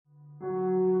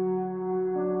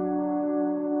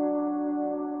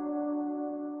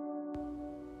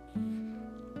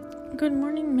Good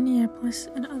morning, Minneapolis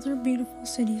and other beautiful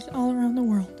cities all around the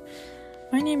world.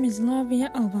 My name is Lavia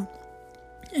Alba,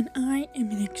 and I am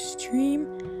an extreme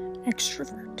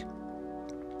extrovert.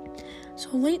 So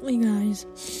lately, guys,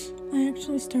 I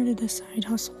actually started a side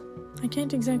hustle. I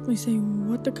can't exactly say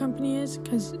what the company is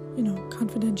because,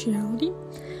 confidentiality,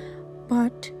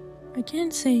 but I can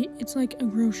say it's like a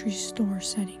grocery store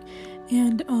setting.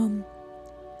 And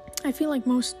I feel like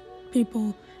most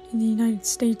people in the United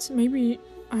States, maybe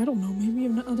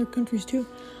in other countries too,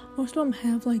 most of them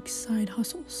have like side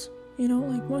hustles.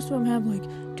 Most of them have like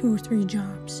 2 or 3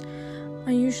 jobs.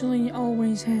 I usually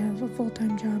always have a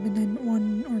full-time job and then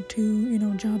 1 or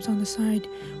 2, jobs on the side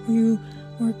where you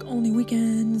work only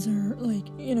weekends or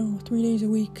 3 days a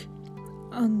week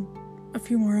on a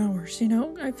few more hours,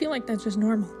 I feel like that's just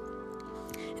normal.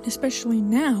 And especially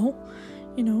now,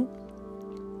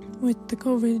 with the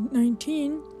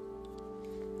COVID-19,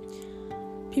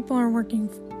 people are working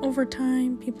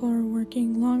overtime, people are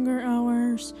working longer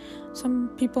hours, some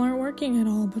people aren't working at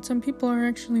all, but some people are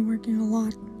actually working a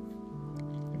lot.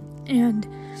 And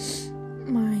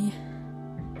my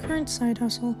current side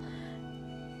hustle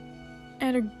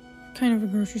at a kind of a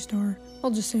grocery store,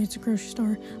 I'll just say it's a grocery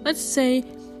store. Let's say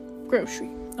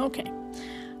grocery. Okay.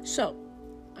 So,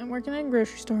 I'm working at a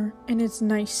grocery store and it's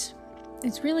nice.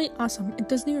 It's really awesome. It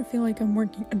doesn't even feel like I'm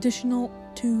working additional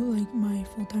to my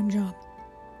full-time job.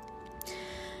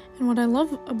 And what I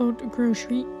love about a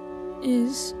grocery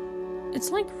is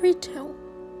it's like retail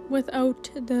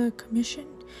without the commission.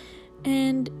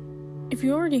 And if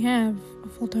you already have a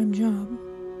full-time job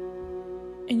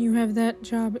and you have that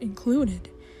job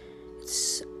included,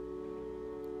 it's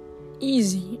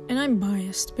easy. And I'm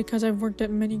biased because I've worked at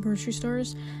many grocery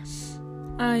stores.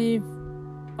 I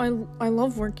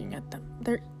love working at them.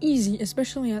 They're easy,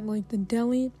 especially at the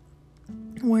deli,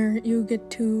 where you get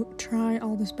to try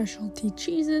all the specialty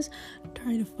cheeses,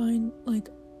 try to find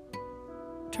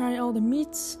try all the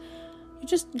meats. You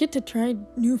just get to try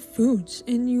new foods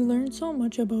and you learn so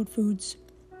much about foods.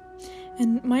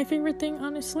 And my favorite thing,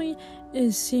 honestly,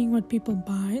 is seeing what people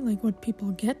buy, what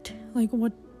people get.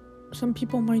 What some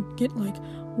people might get,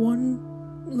 one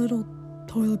little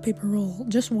toilet paper roll,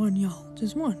 just one, y'all,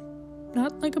 just one,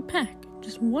 not a pack,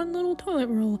 just one little toilet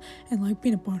roll and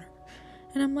peanut butter.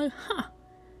 And I'm like,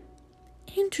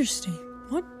 interesting.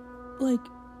 What?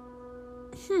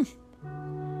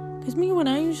 Because me, when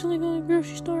I usually go to the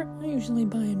grocery store, I usually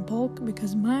buy in bulk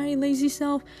because my lazy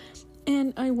self,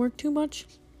 and I work too much,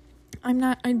 I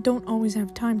don't always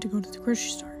have time to go to the grocery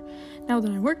store. Now that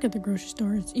I work at the grocery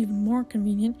store, it's even more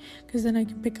convenient because then I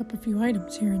can pick up a few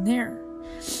items here and there.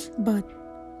 But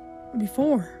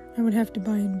before, I would have to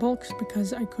buy in bulks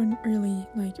because I couldn't really,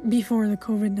 before the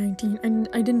COVID-19, and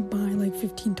I didn't buy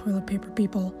 15 toilet paper,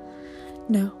 people.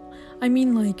 No. I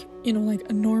mean a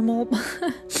normal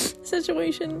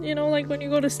situation, when you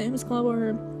go to Sam's Club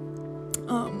or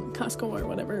Costco or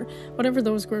whatever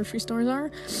those grocery stores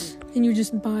are, and you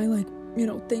just buy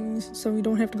things so you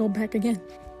don't have to go back again.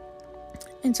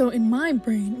 And so in my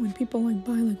brain, when people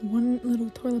buy one little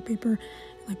toilet paper,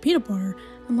 peanut butter,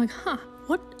 I'm like,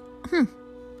 what?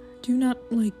 Do you not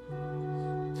do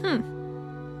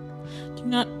you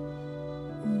not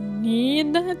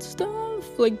need that stuff?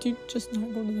 Do you just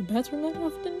not go to the bathroom that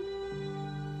often?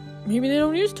 Maybe they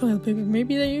don't use toilet paper.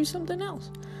 Maybe they use something else.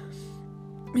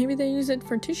 Maybe they use it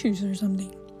for tissues or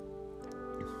something.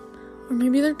 Or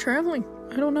maybe they're traveling.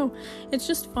 I don't know. It's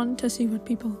just fun to see what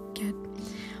people get.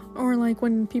 Or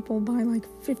when people buy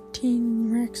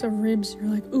 15 racks of ribs, you're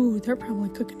like, ooh, they're probably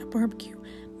cooking a barbecue.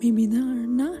 Maybe they're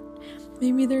not.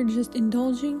 Maybe they're just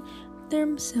indulging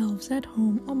themselves at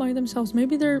home all by themselves.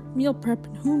 Maybe they're meal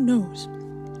prepping. Who knows?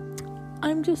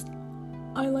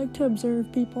 I like to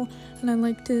observe people, and I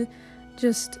like to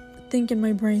just think in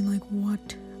my brain,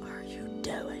 what are you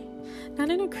doing? Not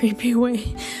in a creepy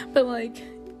way, but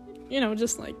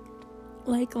just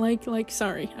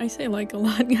sorry, I say a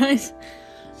lot, guys.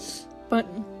 But,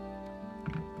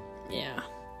 yeah.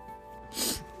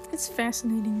 It's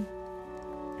fascinating.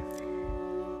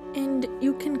 And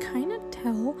you can kind of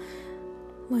tell,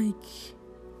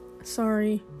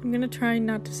 sorry, I'm gonna try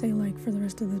not to say for the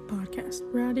rest of the podcast.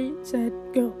 Ready, set,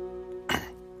 go.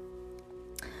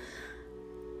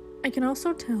 I can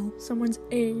also tell someone's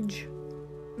age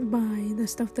by the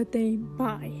stuff that they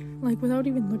buy, without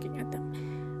even looking at them.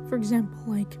 For example,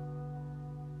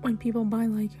 when people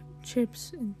buy,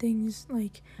 chips and things,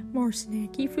 more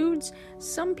snacky foods,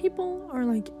 some people are,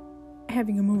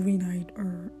 having a movie night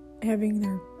or having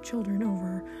their children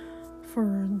over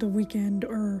for the weekend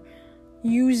or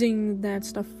using that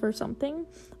stuff for something.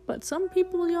 But some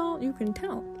people, y'all, you can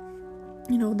tell,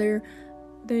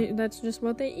 that's just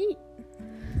what they eat.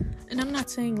 And I'm not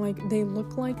saying like they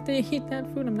look like they eat that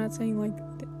food. I'm not saying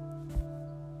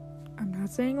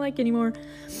like anymore.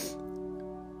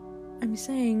 I'm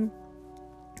saying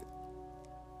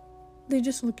they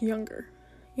just look younger.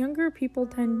 Younger people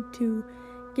tend to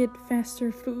get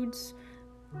faster foods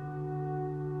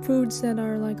that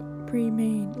are like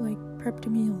pre-made, like prepped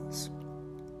meals.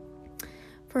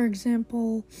 For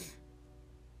example,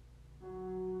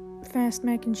 fast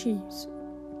mac and cheese.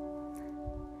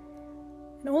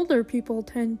 And older people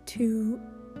tend to,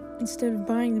 instead of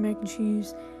buying the mac and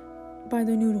cheese, buy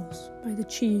the noodles, buy the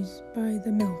cheese, buy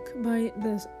the milk, buy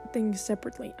the things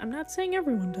separately. I'm not saying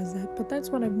everyone does that, but that's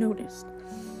what I've noticed.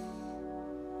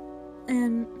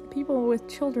 And people with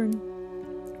children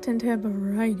tend to have a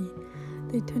variety.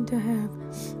 They tend to have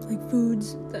like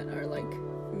foods that are like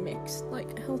mixed,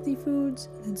 like healthy foods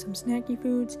and then some snacky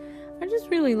foods. I just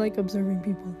really like observing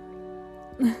people.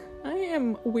 I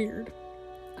am weird.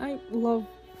 I love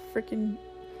freaking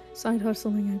side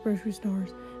hustling at grocery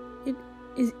stores. It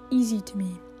is easy to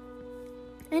me.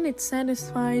 And it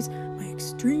satisfies my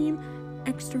extreme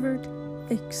extrovert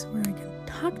fix where I can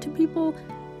talk to people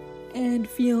and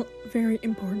feel very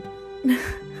important.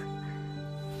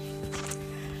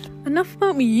 Enough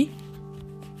about me.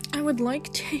 I would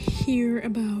like to hear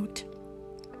about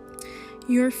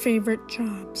your favorite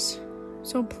jobs.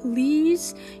 So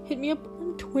please hit me up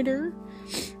on Twitter,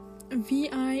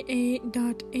 via.alva,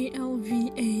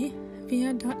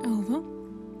 via.alva.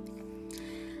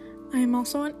 I am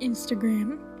also on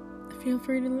Instagram. Feel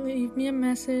free to leave me a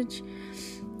message.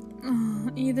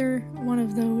 Either one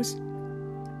of those.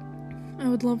 I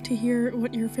would love to hear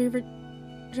what your favorite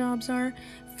jobs are.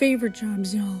 Favorite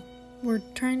jobs, y'all. We're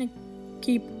trying to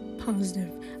keep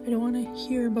positive. I don't want to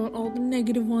hear about all the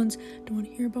negative ones. I don't want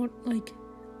to hear about like,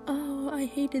 oh, I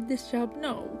hated this job.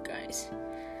 No, guys.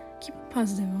 Keep it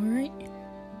positive, alright?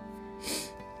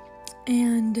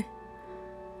 And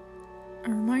a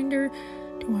reminder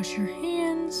to wash your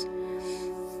hands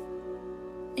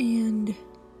and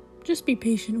just be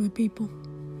patient with people.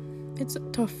 It's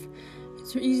tough.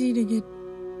 It's easy to get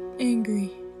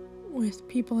angry with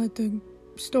people at the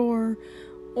store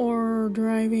or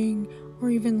driving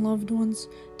or even loved ones.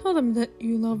 Tell them that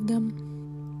you love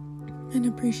them and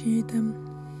appreciate them.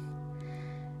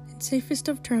 And safest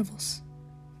of travels.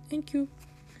 Thank you.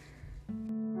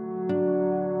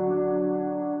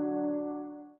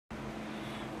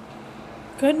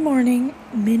 Good morning,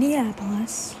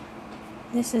 Minneapolis.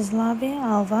 This is Lavia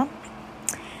Alva.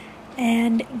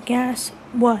 And guess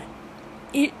what?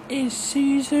 It is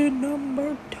season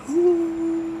number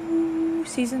 2.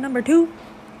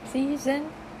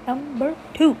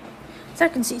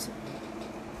 Second season.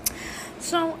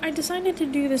 So I decided to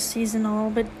do this season a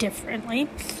little bit differently.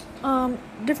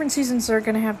 Different seasons are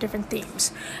going to have different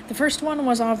themes. The first one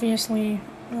was obviously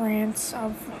rants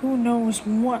of who knows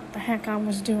what the heck I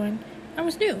was doing. I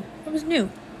was new.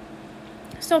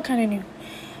 Still kind of new.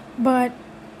 But,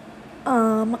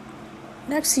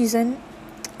 next season,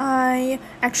 I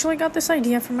actually got this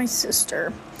idea from my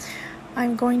sister.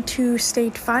 I'm going to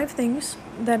state 5 things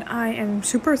that I am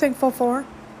super thankful for.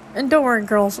 And don't worry,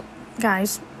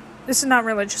 guys, this is not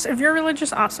religious. If you're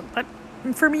religious, awesome. But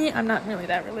for me, I'm not really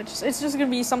that religious. It's just going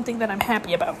to be something that I'm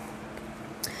happy about.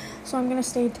 So I'm going to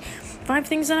state 5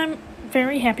 things that I'm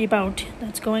very happy about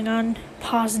that's going on,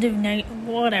 positive, negative,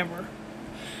 whatever,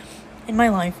 in my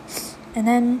life. And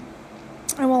then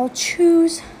I will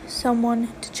choose someone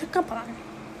to check up on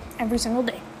every single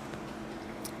day.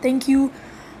 Thank you,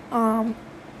 Connie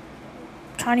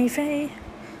Faye,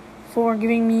 for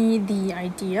giving me the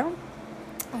idea.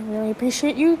 I really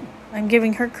appreciate you. I'm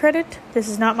giving her credit. This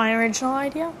is not my original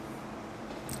idea.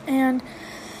 And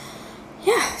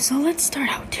yeah, so let's start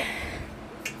out.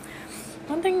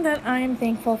 One thing that I am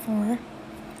thankful for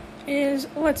is,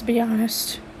 let's be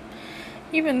honest,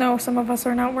 even though some of us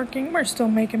are not working, we're still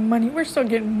making money. We're still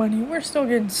getting money. We're still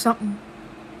getting something.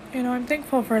 You know, I'm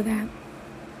thankful for that.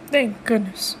 Thank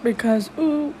goodness. Because,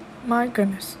 ooh, my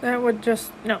goodness. That would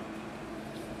just, no.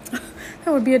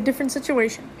 That would be a different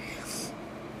situation.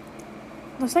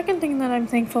 The second thing that I'm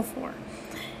thankful for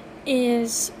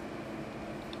is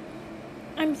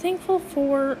I'm thankful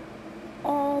for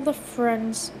all the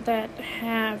friends that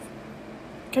have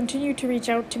continued to reach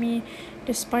out to me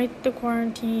despite the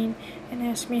quarantine and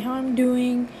ask me how I'm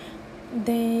doing.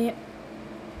 They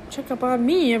check up on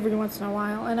me every once in a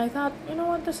while, and I thought, you know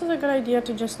what, this is a good idea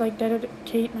to just like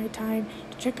dedicate my time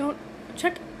to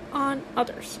check on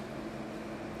others.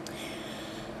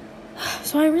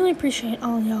 So I really appreciate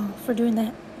all y'all for doing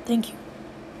that. Thank you.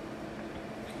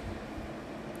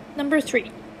 Number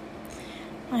 3.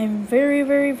 I'm very,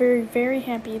 very, very, very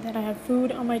happy that I have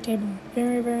food on my table.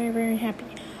 Very, very, very happy.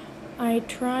 I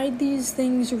tried these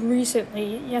things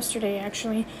recently, yesterday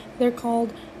actually. They're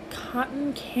called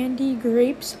cotton candy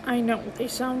grapes. I know, they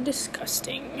sound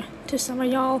disgusting to some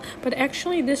of y'all, but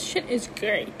actually this shit is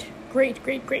great. Great,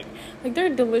 great, great. Like, they're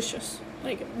delicious.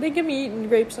 Like, they give me eating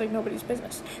grapes like nobody's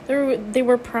business. They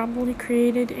were probably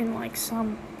created in, like,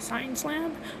 some science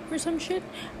lab or some shit,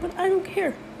 but I don't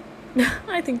care.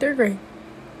 I think they're great.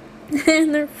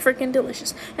 And they're freaking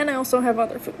delicious. And I also have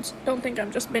other foods. Don't think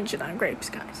I'm just binging on grapes,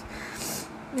 guys.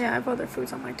 Yeah, I have other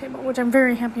foods on my table, which I'm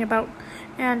very happy about.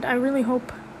 And I really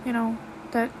hope,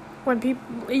 that when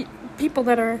people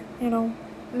that are,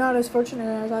 not as fortunate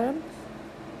as I am,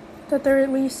 that they're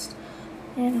at least,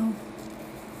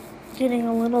 getting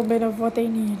a little bit of what they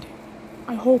need.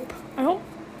 I hope.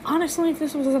 Honestly, if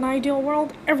this was an ideal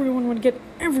world, everyone would get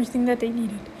everything that they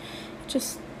needed. It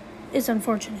just is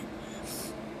unfortunate.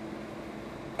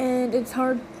 And it's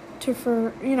hard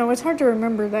to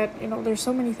remember that, there's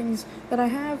so many things that I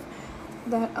have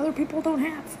that other people don't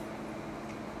have.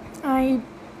 I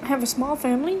have a small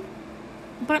family,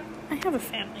 but I have a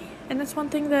family. And that's one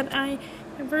thing that I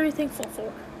am very thankful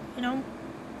for,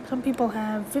 Some people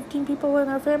have 15 people in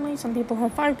their family. Some people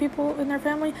have 5 people in their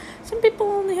family. Some people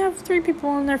only have 3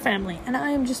 people in their family. And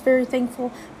I am just very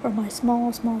thankful for my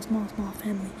small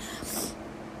family.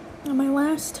 And my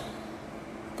last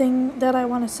thing that I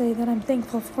want to say that I'm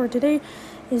thankful for today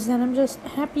is that I'm just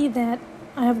happy that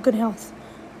I have good health.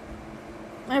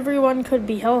 Everyone could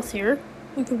be healthier.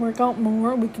 We could work out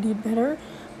more. We could eat better.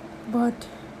 But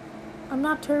I'm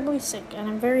not terribly sick, and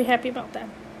I'm very happy about that.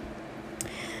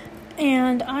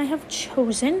 And I have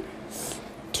chosen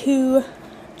to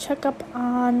check up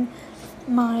on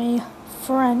my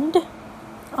friend.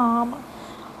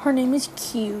 Her name is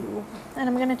Q, and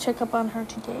I'm gonna check up on her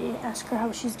today, ask her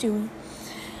how she's doing.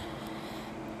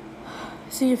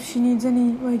 See if she needs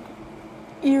any,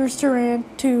 ears to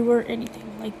rant to or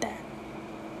anything like that.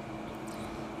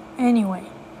 Anyway,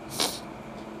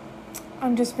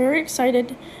 I'm just very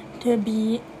excited to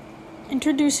be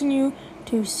introducing you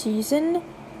to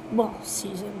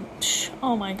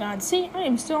oh my god, see, I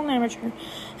am still an amateur.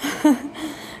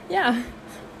 Yeah,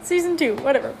 season 2,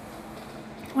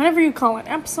 whatever you call it,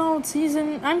 episode,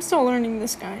 season, I'm still learning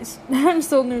this, guys. I'm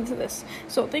still new to this,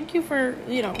 so thank you for,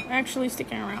 actually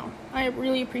sticking around. I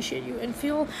really appreciate you, and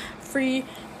feel free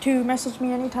to message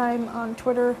me anytime on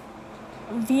Twitter,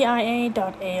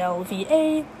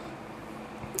 via.alva.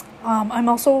 I'm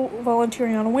also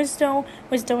volunteering on Wisdo.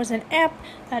 Wisdo is an app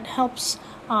that helps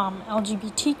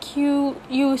LGBTQ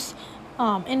youth,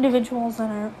 individuals that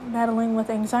are battling with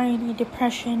anxiety,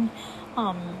 depression,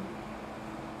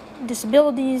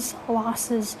 disabilities,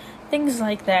 losses, things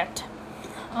like that.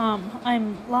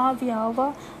 I'm La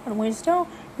Vialva on Wisdo.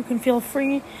 You can feel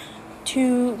free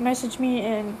to message me,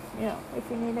 and if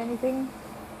you need anything,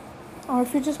 or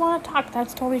if you just want to talk,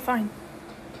 that's totally fine.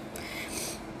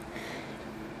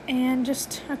 And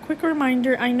just a quick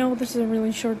reminder, I know this is a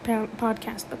really short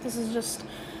podcast, but this is just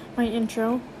my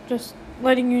intro, just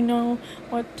letting you know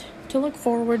what to look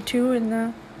forward to in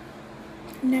the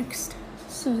next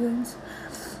seasons.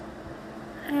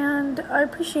 And I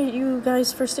appreciate you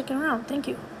guys for sticking around. Thank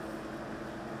you.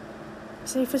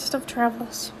 Safest of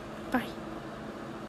travels. Bye.